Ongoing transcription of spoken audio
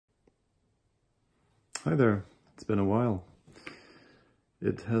Hi there, it's been a while.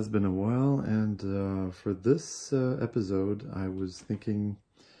 It has been a while, and for this episode I was thinking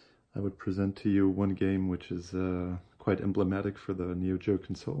I would present to you one game which is quite emblematic for the Neo Geo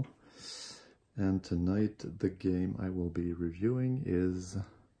console. And tonight the game I will be reviewing is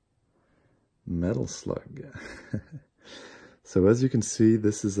Metal Slug. So as you can see,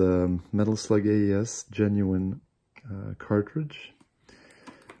 this is a Metal Slug AES genuine cartridge.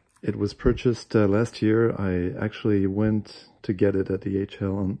 It was purchased last year. I actually went to get it at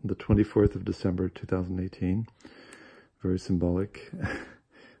DHL on the 24th of December 2018. Very symbolic.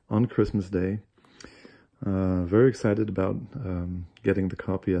 On Christmas Day. Very excited about getting the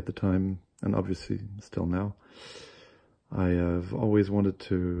copy at the time, and obviously still now. I have always wanted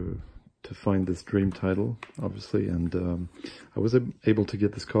to find this dream title, obviously, and I was able to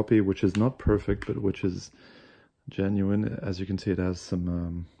get this copy, which is not perfect, but which is genuine. As you can see, it has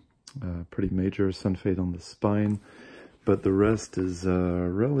some pretty major sun fade on the spine, but the rest is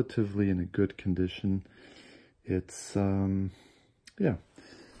relatively in a good condition. It's yeah,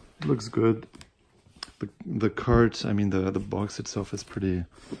 it looks good. The cart, I mean the box itself is pretty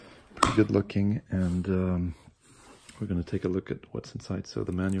good looking, and we're going to take a look at what's inside. So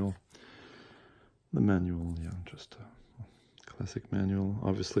the manual, yeah, just a classic manual.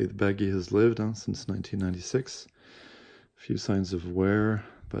 Obviously the baggie has lived since 1996. A few signs of wear,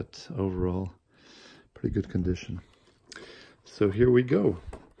 but overall pretty good condition. So here we go.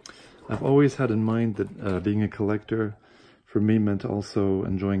 I've always had in mind that being a collector for me meant also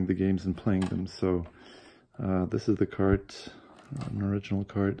enjoying the games and playing them. So this is the cart, an original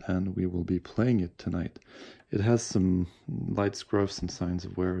cart, and we will be playing it tonight. It has some light scruffs and signs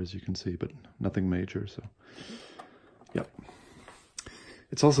of wear, as you can see, but nothing major. So yep,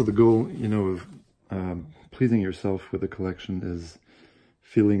 it's also the goal, you know, of pleasing yourself with a collection is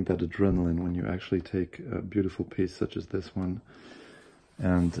feeling that adrenaline when you actually take a beautiful piece such as this one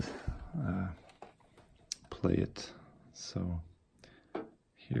and play it. So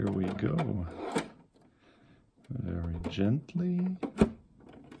here we go. Very gently.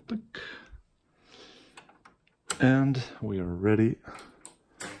 And we are ready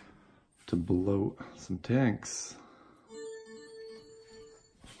to blow some tanks.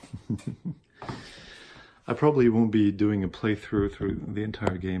 I probably won't be doing a playthrough through the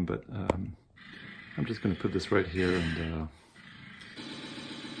entire game, but I'm just going to put this right here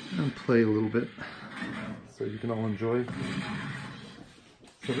and play a little bit so you can all enjoy.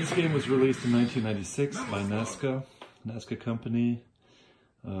 So this game was released in 1996 by NASCA company,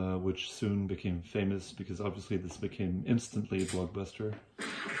 which soon became famous because obviously this became instantly a blockbuster.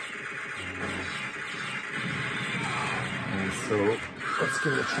 And so let's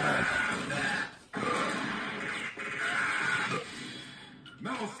give it a try.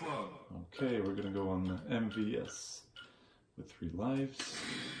 Metal Slug. Okay, we're gonna go on MVS with 3 lives.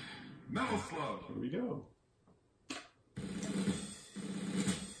 Metal Slug. Here we go.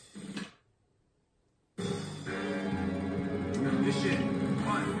 Mission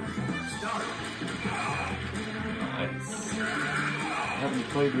 1. Start. Nice. I haven't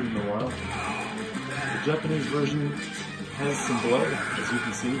played it in a while. The Japanese version has some blood, as you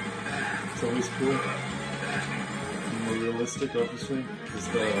can see. It's always cool. More realistic, obviously, because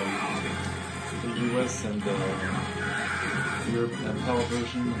the US and Europe and PAL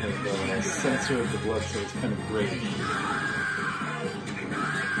version have censored the blood, so it's kind of grayish.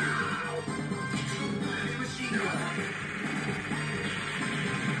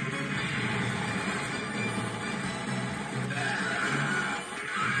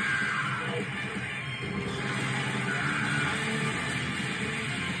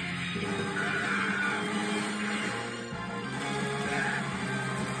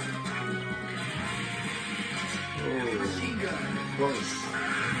 Close.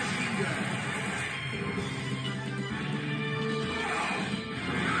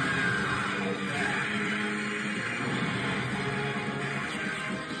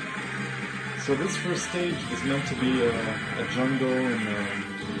 So this first stage is meant to be a jungle in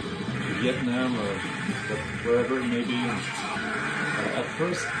Vietnam or wherever it may be. At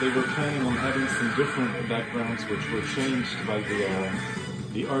first they were planning on having some different backgrounds which were changed by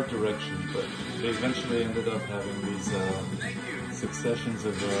the art direction, but they eventually ended up having these successions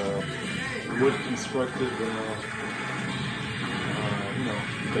of wood constructed you know,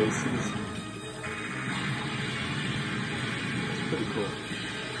 bases. It's pretty cool.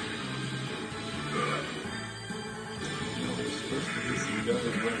 There's supposed to be some guys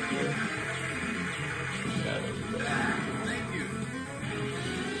right here. Yeah, there we go.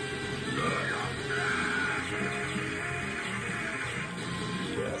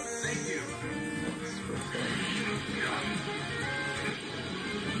 Yes. Thank you.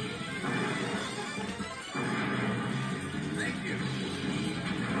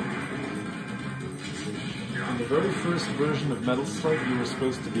 first version of Metal Slug, you were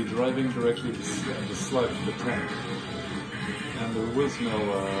supposed to be driving directly the slug, the tank. And there was no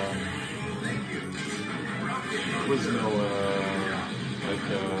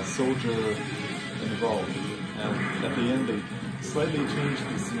soldier involved. And at the end, they slightly changed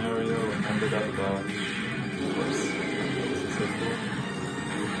the scenario and ended up, oops, this is so cool.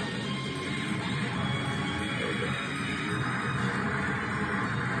 There we go.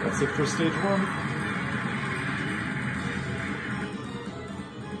 That's it for stage 1.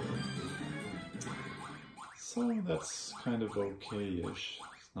 So that's kind of okay-ish.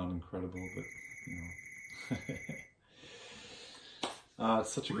 It's not incredible, but, you know.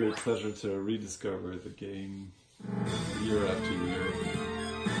 It's such a great pleasure to rediscover the game year after year.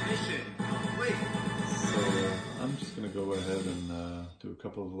 So I'm just going to go ahead and do a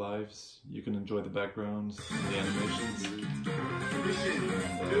couple of lives. You can enjoy the backgrounds, the animations. And,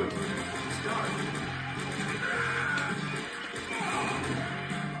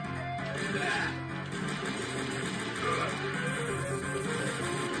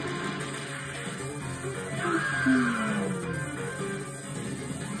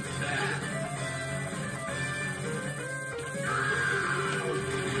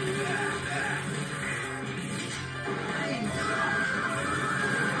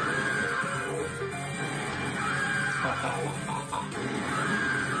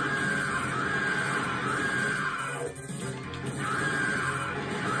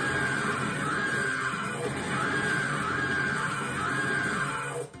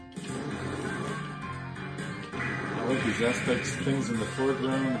 these aspects, things in the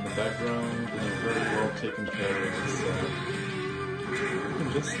foreground and the background, you know, very well taken care of. So,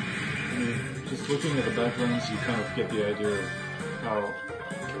 just looking at the backgrounds, you kind of get the idea of how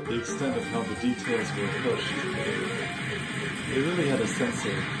the extent of how the details were pushed. They really had a sense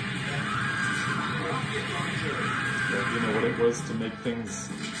of, you know, what it was to make things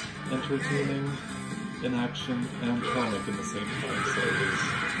entertaining, in action, and comic in the same time. So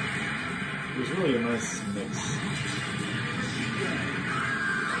it was really a nice mix.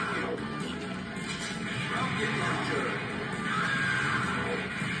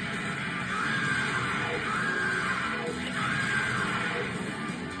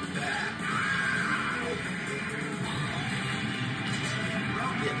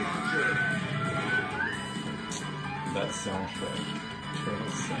 That soundtrack, eternal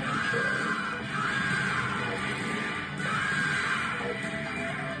soundtrack.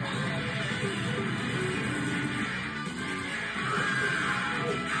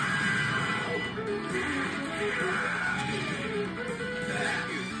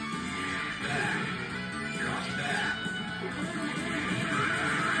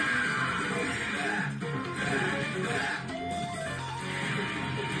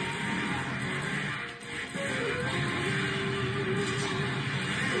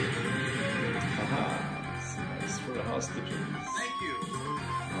 Hostages. Thank you.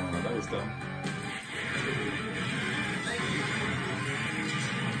 Oh, that was dumb.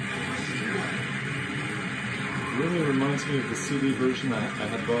 It really reminds me of the CD version I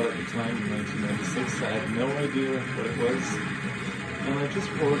had bought at the time in 1996. I had no idea what it was, and I just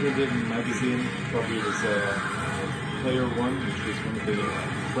ordered it in a magazine. Probably it was Player One, which was one of the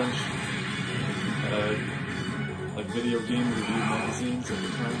French like video game review magazines at the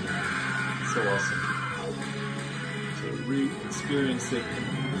time. So awesome. To re-experience it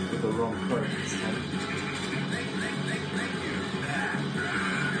with the wrong part this time.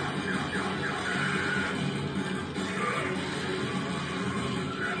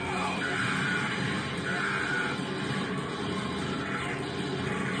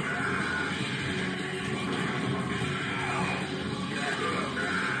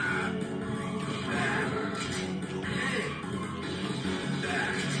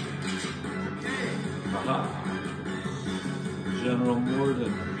 General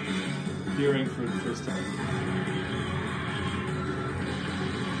Morden hearing for the first time.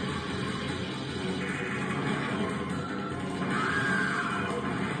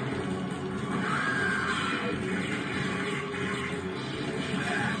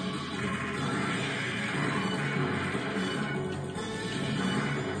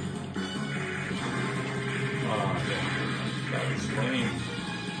 That was lame.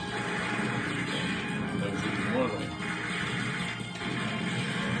 That was even more lame.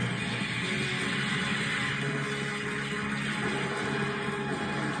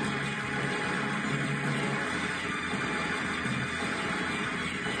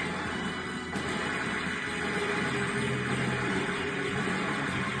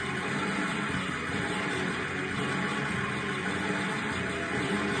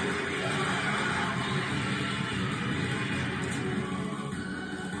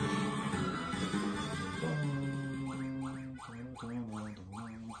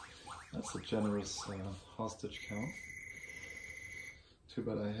 That's a generous hostage count. Too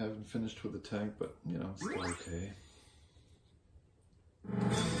bad I haven't finished with the tank, but you know, still okay.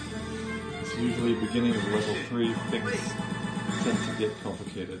 It's usually beginning of level 3, things tend to get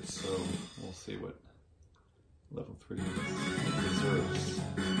complicated, so we'll see what level 3 reserves.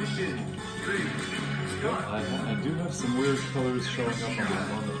 Mission 3, start. I do have some weird colors showing up on the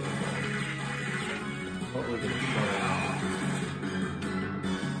monitor. Probably gonna try.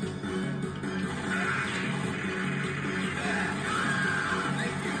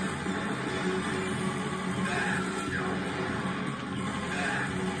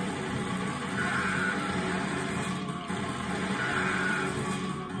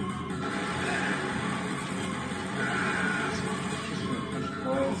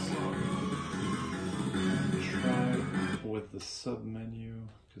 Sub menu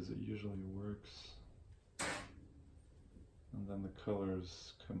because it usually works, and then the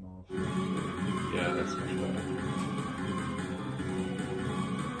colors come off. Yeah, that's much better.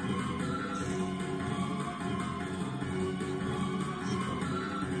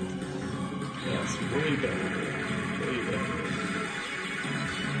 That's way better. Way better.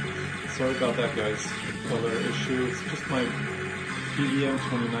 Sorry about that, guys. The color issue. It's just my PEM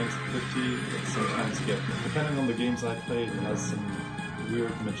 2950 that sometimes get, depending on the games I play, it has some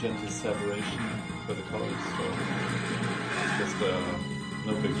weird magenta saturation for the colors, so it's just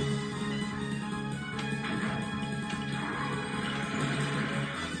no biggie.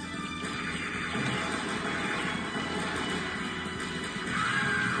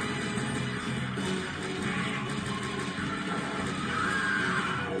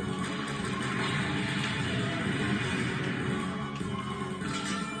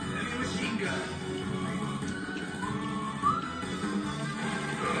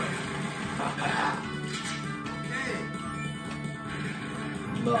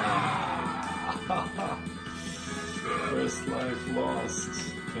 First life lost.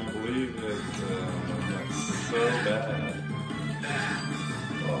 Can't believe it. That's so bad.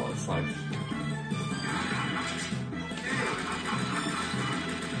 Oh, it's like...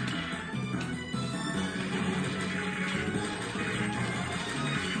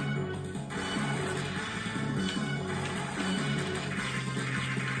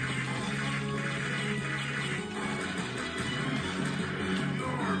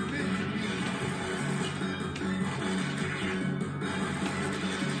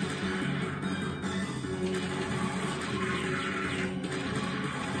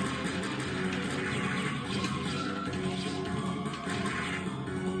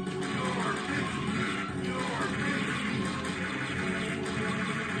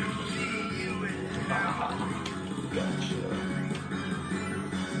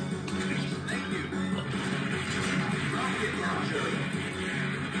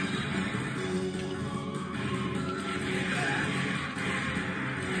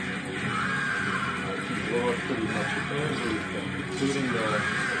 pretty much everything, including the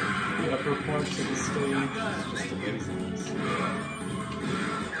upper parts of the stage. It's just amazing.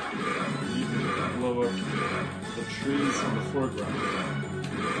 You can blow up the trees on the foreground.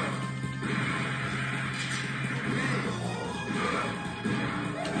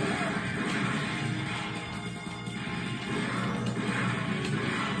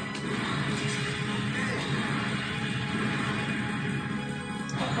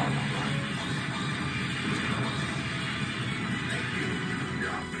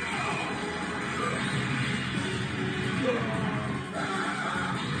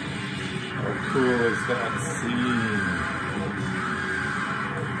 How cool is that scene?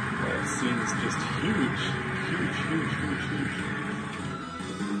 That scene is just huge. Huge.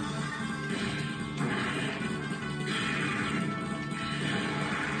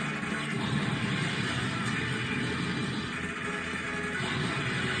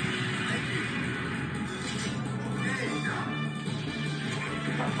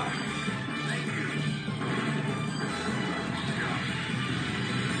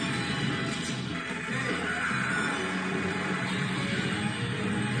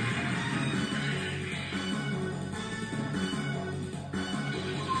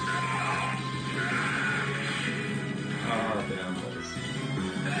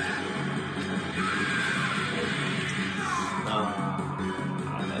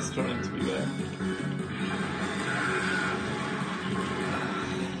 Starting to be bad.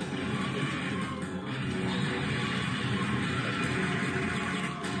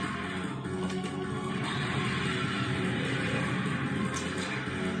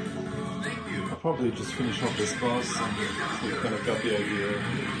 I'll probably just finish off this boss and you kind of got the idea.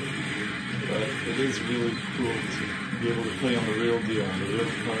 But it is really cool to be able to play on the real deal, on the real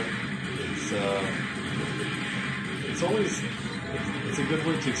card. it's always it's a good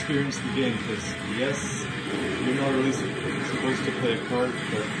way to experience the game, because yes, you're not really supposed to play a card,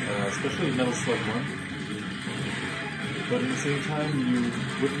 but especially Metal Slug 1. But at the same time, you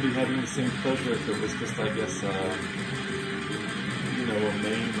wouldn't be having the same pleasure if it was just, I guess, you know, a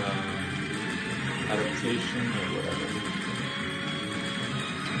main adaptation or whatever.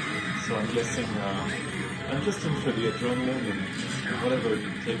 So I'm guessing I'm just in for the adrenaline, and whatever it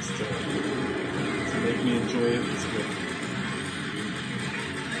takes to make me enjoy it is good.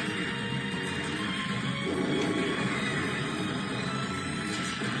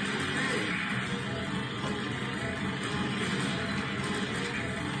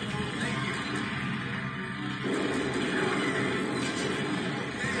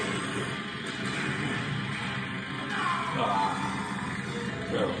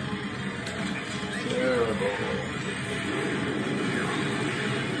 Terrible. Terrible.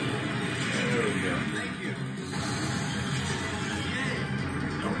 There we go.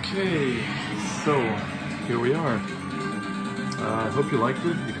 Okay, so here we are. I hope you liked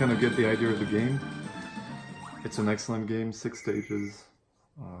it. You kind of get the idea of the game. It's an excellent game, 6 stages.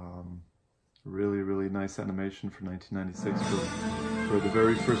 Really, really nice animation for 1996 for the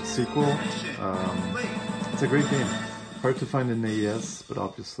very first sequel. It's a great game. Hard to find in AES, but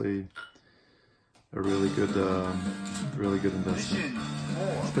obviously a really good investment.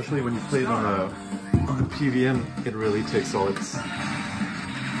 Especially when you play it on the PVM, it really takes all its.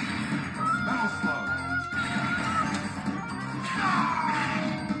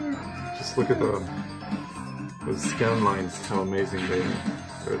 Just look at those scan lines, how amazing they are.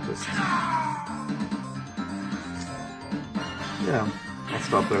 They're just. Yeah, I'll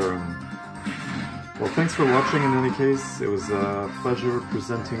stop there. Well, thanks for watching in any case. It was a pleasure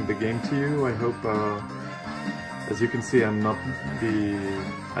presenting the game to you. I hope, as you can see, I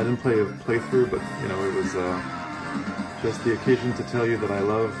didn't play a playthrough, but you know, it was just the occasion to tell you that I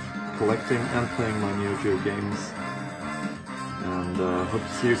love collecting and playing my Neo Geo games. And hope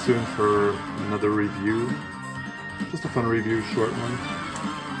to see you soon for another review. Just a fun review, short one.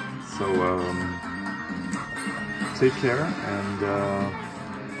 So, take care, and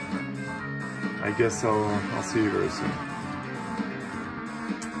I guess I'll see you very soon.